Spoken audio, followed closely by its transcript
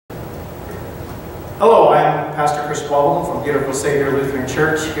Hello, I'm Pastor Chris Wobble from Beautiful Savior Lutheran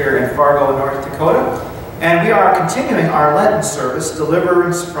Church here in Fargo, North Dakota. And we are continuing our Lenten service,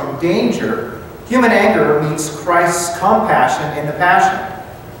 Deliverance from Danger. Human anger meets Christ's compassion in the Passion.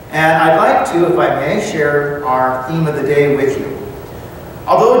 And I'd like to, if I may, share our theme of the day with you.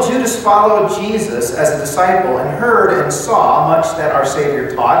 Although Judas followed Jesus as a disciple and heard and saw much that our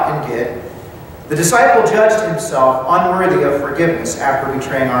Savior taught and did, the disciple judged himself unworthy of forgiveness after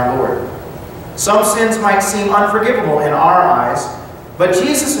betraying our Lord. Some sins might seem unforgivable in our eyes, but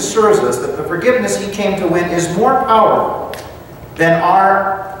Jesus assures us that the forgiveness he came to win is more powerful than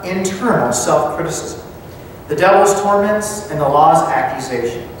our internal self-criticism, the devil's torments, and the law's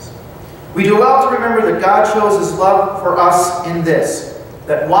accusations. We do well to remember that God shows his love for us in this,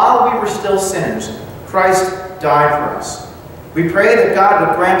 that while we were still sinners, Christ died for us. We pray that God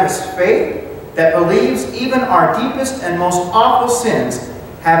would grant us faith that believes even our deepest and most awful sins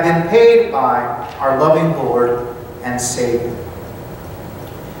have been paid by our loving Lord and Savior.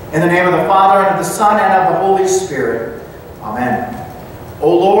 In the name of the Father, and of the Son, and of the Holy Spirit. Amen.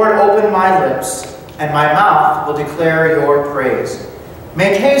 O Lord, open my lips, and my mouth will declare your praise.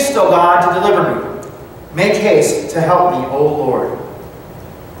 Make haste, O God, to deliver me. Make haste to help me, O Lord.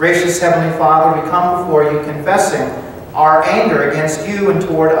 Gracious Heavenly Father, we come before you confessing our anger against you and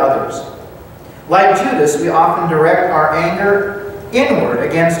toward others. Like Judas, we often direct our anger inward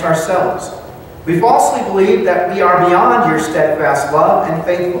against ourselves. We falsely believe that we are beyond your steadfast love and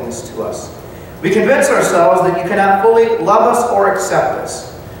faithfulness to us. We convince ourselves that you cannot fully love us or accept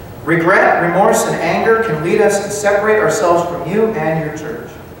us. Regret, remorse, and anger can lead us to separate ourselves from you and your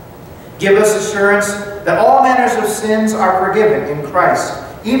church. Give us assurance that all manners of sins are forgiven in Christ,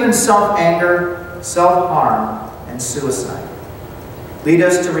 even self-anger, self-harm, and suicide. Lead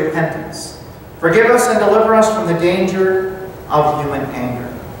us to repentance. Forgive us and deliver us from the danger of human anger.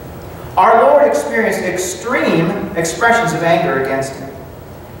 Our Lord experienced extreme expressions of anger against him.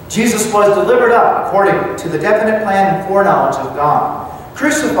 Jesus was delivered up according to the definite plan and foreknowledge of God,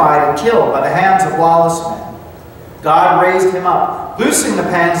 crucified and killed by the hands of lawless men. God raised him up, loosing the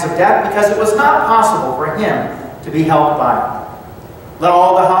pangs of death because it was not possible for him to be held by it. Let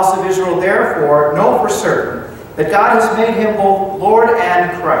all the house of Israel therefore know for certain that God has made him both Lord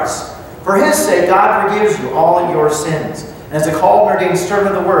and Christ. For his sake God forgives you all your sins. And as a called and ordained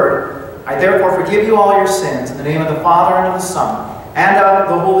servant of the Word, I therefore forgive you all your sins in the name of the Father, and of the Son, and of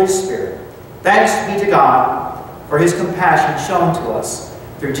the Holy Spirit. Thanks be to God for his compassion shown to us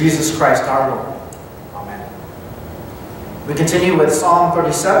through Jesus Christ our Lord. Amen. We continue with Psalm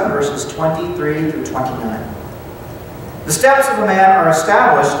 37, verses 23 through 29. The steps of a man are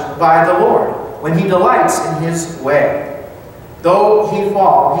established by the Lord when he delights in his way. Though he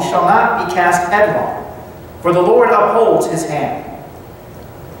fall, he shall not be cast headlong, for the Lord upholds his hand.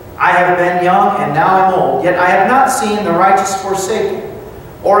 I have been young and now am old, yet I have not seen the righteous forsaken,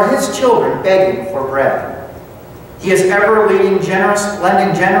 or his children begging for bread. He is ever lending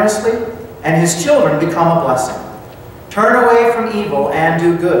generously, and his children become a blessing. Turn away from evil and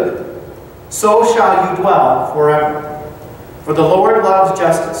do good. So shall you dwell forever. For the Lord loves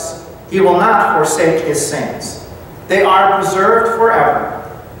justice. He will not forsake his saints. They are preserved forever.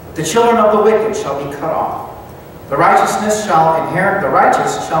 The children of the wicked shall be cut off. The righteous shall inherit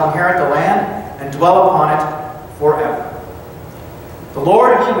the land and dwell upon it forever. The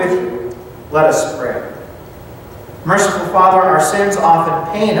Lord be with you. Let us pray. Merciful Father, our sins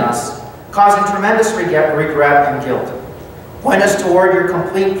often pain us, causing tremendous regret and guilt. Point us toward your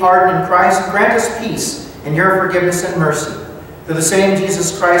complete pardon in Christ, and grant us peace in your forgiveness and mercy. Through the same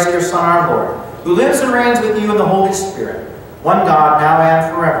Jesus Christ, your Son, our Lord, who lives and reigns with you in the Holy Spirit, one God, now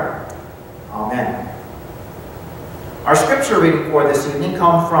and forever. Amen. Our scripture reading for this evening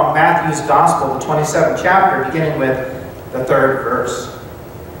comes from Matthew's Gospel, the 27th chapter, beginning with the 3rd verse.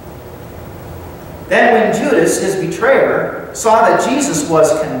 Then when Judas, his betrayer, saw that Jesus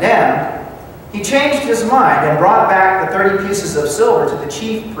was condemned, he changed his mind and brought back the 30 pieces of silver to the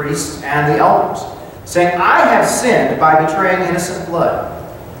chief priests and the elders, saying, I have sinned by betraying innocent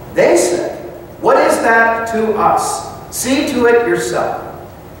blood. They said, what is that to us? See to it yourself.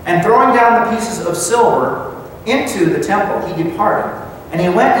 And throwing down the pieces of silver into the temple, he departed, and he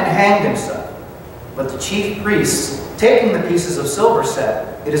went and hanged himself. But the chief priests, taking the pieces of silver,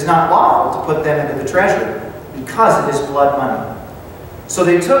 said, it is not lawful to put them into the treasury, because it is blood money. So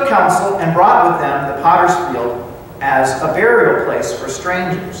they took counsel and brought with them the potter's field as a burial place for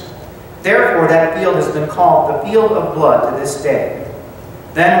strangers. Therefore that field has been called the field of blood to this day.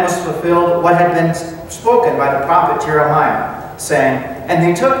 Then was fulfilled what had been spoken by the prophet Jeremiah, saying, And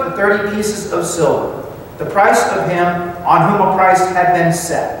they took the 30 pieces of silver, the price of him on whom a price had been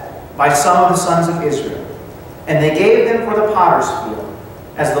set, by some of the sons of Israel, and they gave them for the potter's field,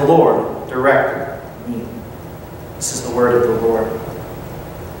 as the Lord directed me. This is the word of the Lord.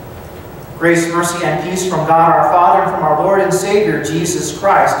 Grace, mercy, and peace from God our Father and from our Lord and Savior, Jesus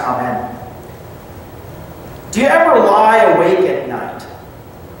Christ. Amen. Do you ever lie awake at night,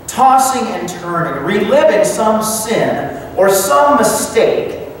 tossing and turning, reliving some sin or some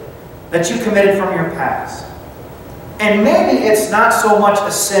mistake that you committed from your past? And maybe it's not so much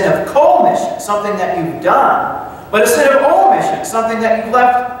a sin of commission, something that you've done, but a sin of omission, something that you've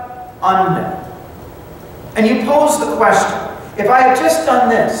left undone. And you pose the question, if I had just done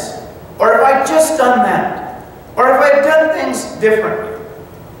this, or if I had just done that, or if I had done things differently,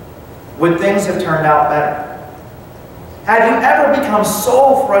 would things have turned out better? Have you ever become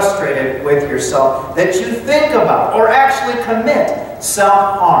so frustrated with yourself that you think about or actually commit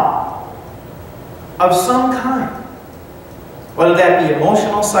self-harm of some kind? Whether that be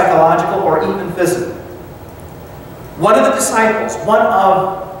emotional, psychological, or even physical. One of the disciples, one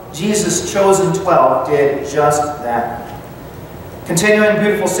of Jesus' chosen 12, did just that. Continuing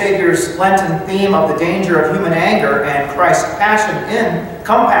beautiful Savior's Lenten theme of the danger of human anger and Christ's compassion in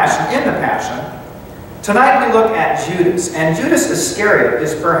the Passion, tonight we look at Judas. And Judas Iscariot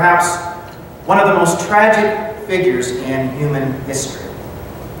is perhaps one of the most tragic figures in human history.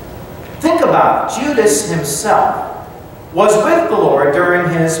 Think about it. Judas himself was with the Lord during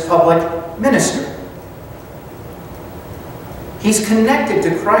his public ministry. He's connected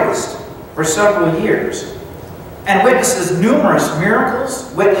to Christ for several years and witnesses numerous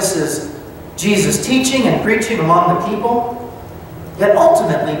miracles, witnesses Jesus' teaching and preaching among the people, yet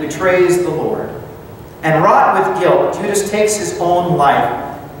ultimately betrays the Lord. And wrought with guilt, Judas takes his own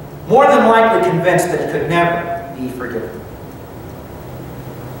life, more than likely convinced that he could never be forgiven.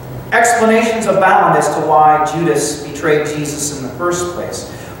 Explanations abound as to why Judas betrayed Jesus in the first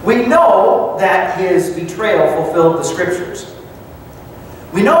place. We know that his betrayal fulfilled the Scriptures.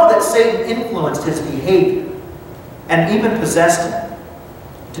 We know that Satan influenced his behavior and even possessed him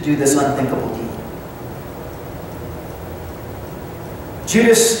to do this unthinkable deed.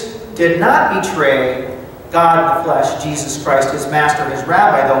 Judas did not betray God in the flesh, Jesus Christ, his master, his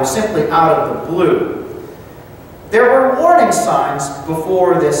rabbi, though simply out of the blue. There were warning signs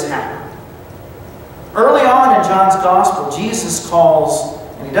before this happened. Early on in John's Gospel, Jesus calls,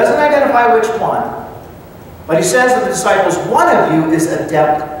 and he doesn't identify which one, but he says to the disciples, one of you is a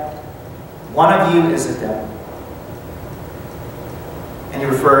devil. One of you is a devil. And he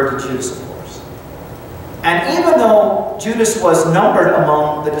referred to Judas, of course. And even though Judas was numbered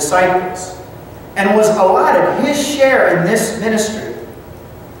among the disciples and was allotted his share in this ministry,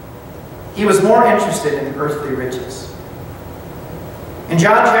 he was more interested in earthly riches. In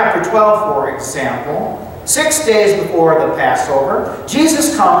John chapter 12, for example, 6 days before the Passover,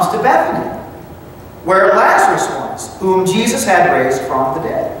 Jesus comes to Bethany, where Lazarus was, whom Jesus had raised from the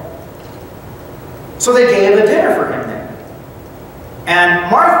dead. So they gave a dinner for him there. And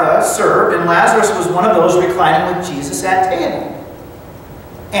Martha served, and Lazarus was one of those reclining with Jesus at table.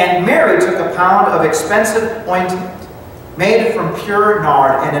 And Mary took a pound of expensive ointment made from pure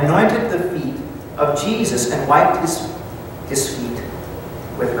nard and anointed the feet of Jesus and wiped his feet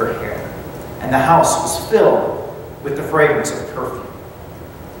with her hair. And the house was filled with the fragrance of perfume.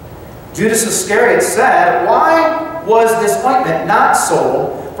 Judas Iscariot said, why was this ointment not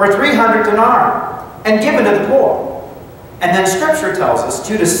sold for 300 denarii and given to the poor? And then Scripture tells us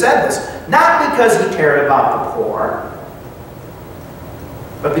Judas said this, not because he cared about the poor,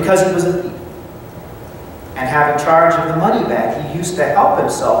 but because he was a thief. And having charge of the money bag, he used to help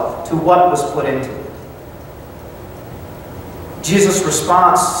himself to what was put into it. Jesus'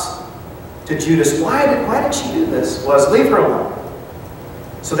 response to Judas, why did she do this, was, leave her alone,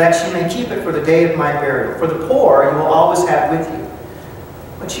 so that she may keep it for the day of my burial. For the poor you will always have with you,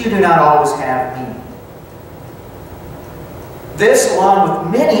 but you do not always have me. This, along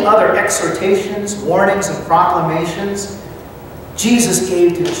with many other exhortations, warnings, and proclamations, Jesus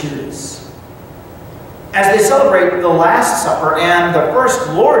gave to Judas. As they celebrate the Last Supper and the first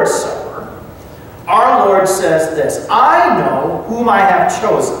Lord's Supper, our Lord says this, I know whom I have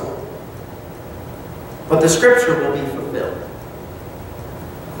chosen, but the Scripture will be fulfilled.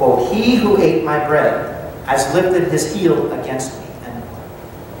 Quote, he who ate my bread has lifted his heel against me. End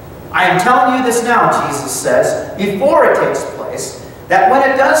quote. I am telling you this now, Jesus says, before it takes place, that when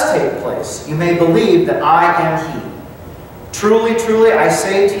it does take place, you may believe that I am he. Truly, truly, I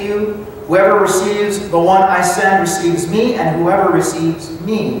say to you, whoever receives the one I send receives me, and whoever receives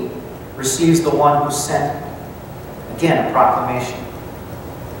me receives the one who sent me. Again, a proclamation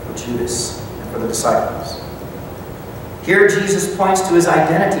for Judas and for the disciples. Here Jesus points to his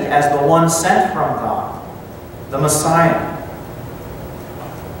identity as the one sent from God, the Messiah.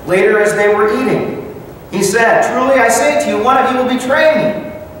 Later, as they were eating, he said, "Truly I say to you, one of you will betray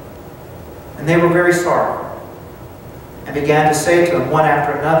me." And they were very sorrowful and began to say to him one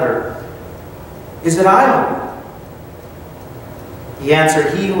after another, "Is it I, Lord?" He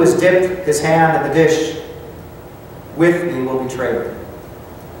answered, "He who has dipped his hand in the dish with me will betray me.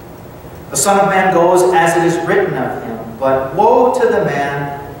 The Son of Man goes as it is written of him, but woe to the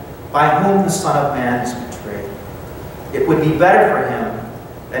man by whom the Son of Man is betrayed. It would be better for him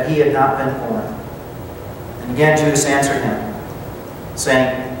that he had not been born." And again Judas answered him,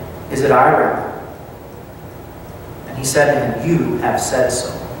 saying, "Is it I, Rabbi?" And he said to him, "You have said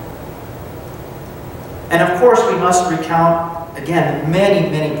so." And of course we must recount again many,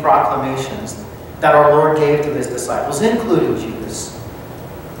 many proclamations that our Lord gave to his disciples, including Judas,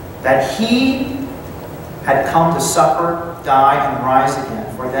 that he had come to suffer, die, and rise again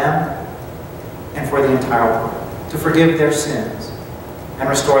for them and for the entire world, to forgive their sins and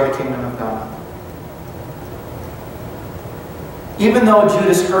restore the kingdom of God. Even though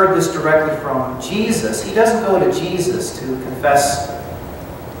Judas heard this directly from Jesus, he doesn't go to Jesus to confess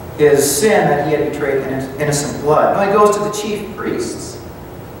his sin that he had betrayed innocent blood. No, he goes to the chief priests.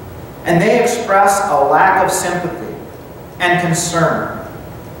 And they express a lack of sympathy and concern.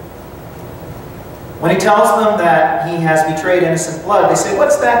 When he tells them that he has betrayed innocent blood, they say,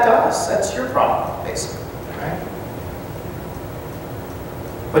 "What's that to us? That's your problem," basically. Right?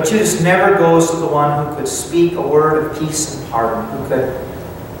 But Judas never goes to the one who could speak a word of peace and pardon, who could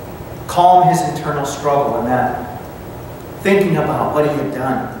calm his internal struggle and that thinking about what he had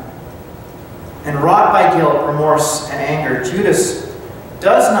done. And wrought by guilt, remorse, and anger, Judas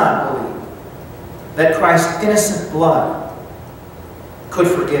does not believe that Christ's innocent blood could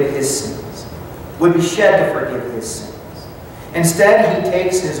forgive his sins, would be shed to forgive his sins. Instead, he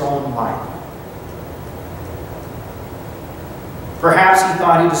takes his own life. Perhaps he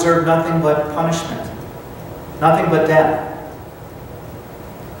thought he deserved nothing but punishment, nothing but death.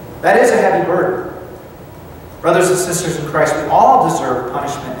 That is a heavy burden. Brothers and sisters in Christ, we all deserve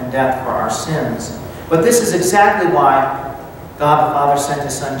punishment and death for our sins. But this is exactly why God the Father sent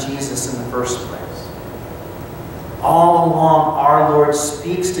his Son Jesus in the first place. All along, our Lord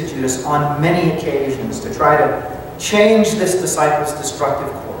speaks to Judas on many occasions to try to change this disciple's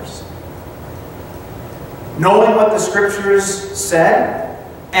destructive course. Knowing what the Scriptures said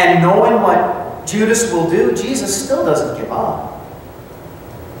and knowing what Judas will do, Jesus still doesn't give up.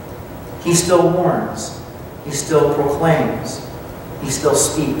 He still warns. He still proclaims, he still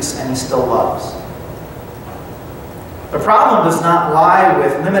speaks, and he still loves. The problem does not lie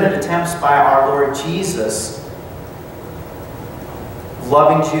with limited attempts by our Lord Jesus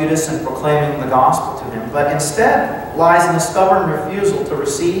loving Judas and proclaiming the gospel to him, but instead lies in a stubborn refusal to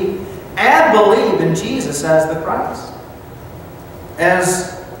receive and believe in Jesus as the Christ,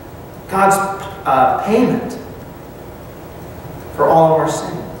 as God's payment for all of our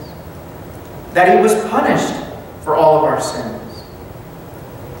sins. That he was punished for all of our sins.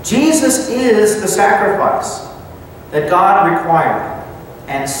 Jesus is the sacrifice that God required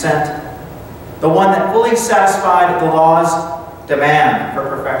and sent, the one that fully satisfied the law's demand for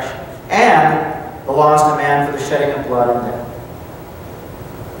perfection and the law's demand for the shedding of blood and death.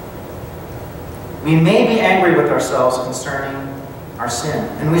 We may be angry with ourselves concerning our sin,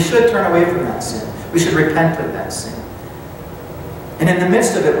 and we should turn away from that sin. We should repent of that sin. And in the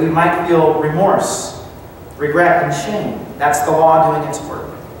midst of it, we might feel remorse, regret, and shame. That's the law doing its work.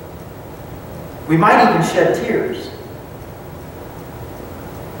 We might even shed tears.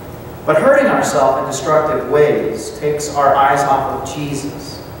 But hurting ourselves in destructive ways takes our eyes off of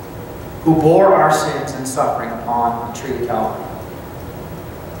Jesus, who bore our sins and suffering upon the tree of Calvary.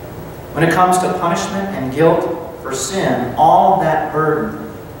 When it comes to punishment and guilt for sin, all of that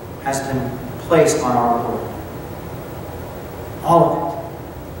burden has been placed on our Lord. All of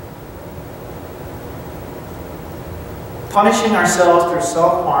it. Punishing ourselves through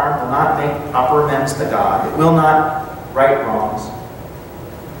self-harm will not make proper amends to God. It will not right wrongs.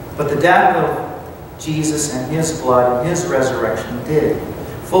 But the death of Jesus and his blood and his resurrection did,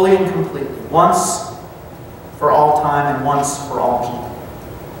 fully and completely, once for all time and once for all people.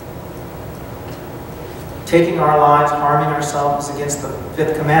 Taking our lives, harming ourselves is against the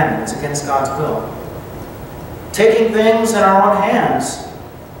fifth commandment. It's against God's will. Taking things in our own hands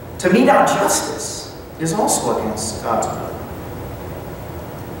to mete out justice is also against God's will.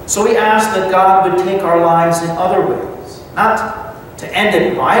 So we ask that God would take our lives in other ways, not to end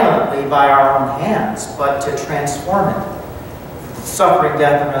it violently by our own hands, but to transform it, suffering,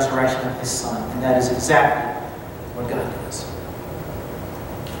 death, and resurrection of his Son. And that is exactly what God does.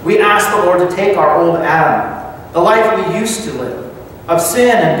 We ask the Lord to take our old Adam, the life we used to live, of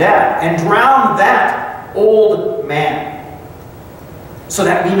sin and death, and drown that old man, so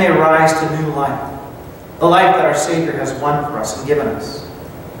that we may rise to new life, the life that our Savior has won for us and given us,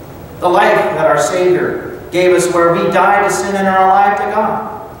 the life that our Savior gave us where we died to sin and are alive to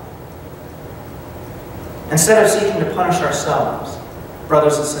God. Instead of seeking to punish ourselves,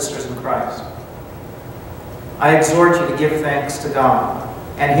 brothers and sisters in Christ, I exhort you to give thanks to God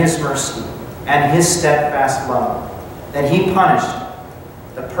and His mercy and His steadfast love that He punished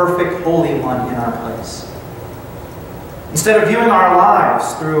the perfect Holy One in our place. Instead of viewing our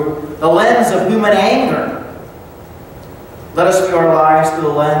lives through the lens of human anger, let us view our lives through the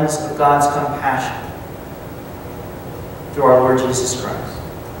lens of God's compassion through our Lord Jesus Christ.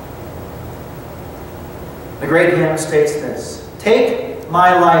 The great hymn states this: "Take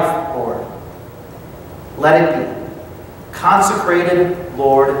my life, Lord, let it be consecrated,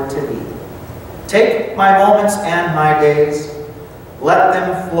 Lord, to Thee. Take my moments and my days, let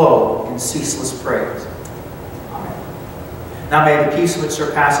them flow in ceaseless praise." Amen. Now may the peace which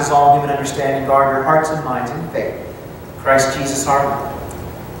surpasses all human understanding guard your hearts and minds in faith. Christ Jesus our Lord.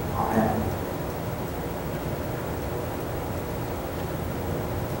 Amen.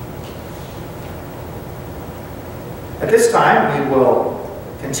 At this time, we will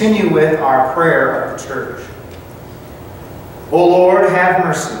continue with our prayer of the church. O Lord, have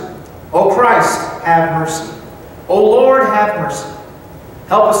mercy. O Christ, have mercy. O Lord, have mercy.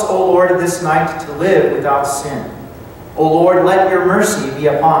 Help us, O Lord, this night to live without sin. O Lord, let your mercy be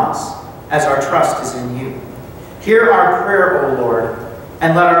upon us, as our trust is in you. Hear our prayer, O Lord,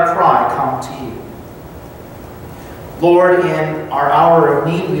 and let our cry come to you. Lord, in our hour of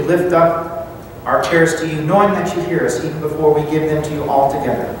need, we lift up our cares to you, knowing that you hear us even before we give them to you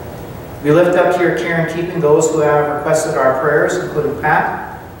altogether. We lift up to your care and keeping those who have requested our prayers, including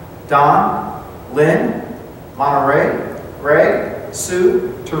Pat, Don, Lynn, Monterey, Greg,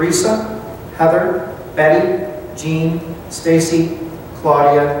 Sue, Teresa, Heather, Betty, Jean, Stacy,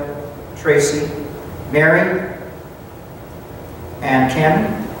 Claudia, Tracy, Mary, and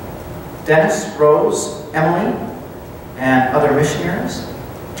Cammie, Dennis, Rose, Emily, and other missionaries,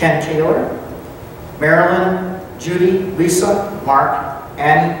 Ken Kaler, Marilyn, Judy, Lisa, Mark,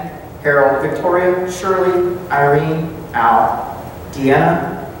 Annie, Harold, Victoria, Shirley, Irene, Al,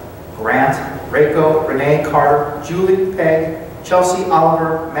 Deanna, Grant, Rachel, Renee, Carter, Julie, Peg, Chelsea,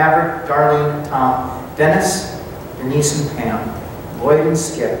 Oliver, Maverick, Darlene, Tom, Dennis, Denise and Pam, Lloyd and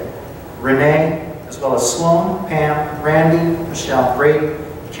Skip, Renee, as well as Sloan, Pam, Randy, Michelle, Brady,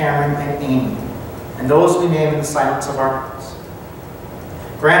 Cameron, and Amy, and those we name in the silence of our hearts.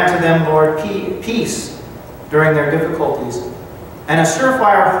 Grant to them, Lord, peace during their difficulties, and a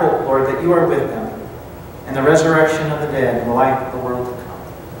surefire hope, Lord, that you are with them, and the resurrection of the dead and the life of the world to come.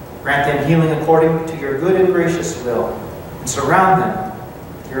 Grant them healing according to your good and gracious will, and surround them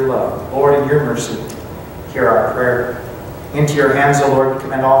with your love. Lord, in your mercy, hear our prayer. Into your hands, O Lord, we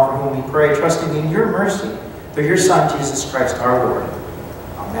commend all for whom we pray, trusting in your mercy through your Son, Jesus Christ, our Lord.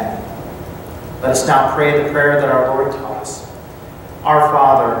 Amen. Let us now pray the prayer that our Lord taught us. Our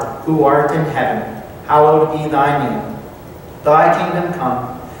Father, who art in heaven, hallowed be thy name. Thy kingdom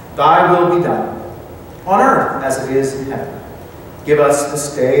come, thy will be done, on earth as it is in heaven. Give us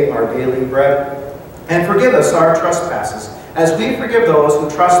this day our daily bread, and forgive us our trespasses, as we forgive those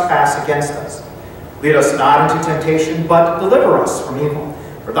who trespass against us. Lead us not into temptation, but deliver us from evil.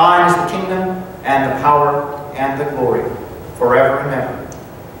 For thine is the kingdom, and the power, and the glory, forever and ever.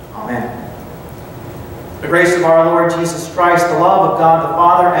 Amen. The grace of our Lord Jesus Christ, the love of God the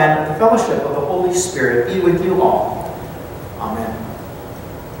Father, and the fellowship of the Holy Spirit be with you all. Amen.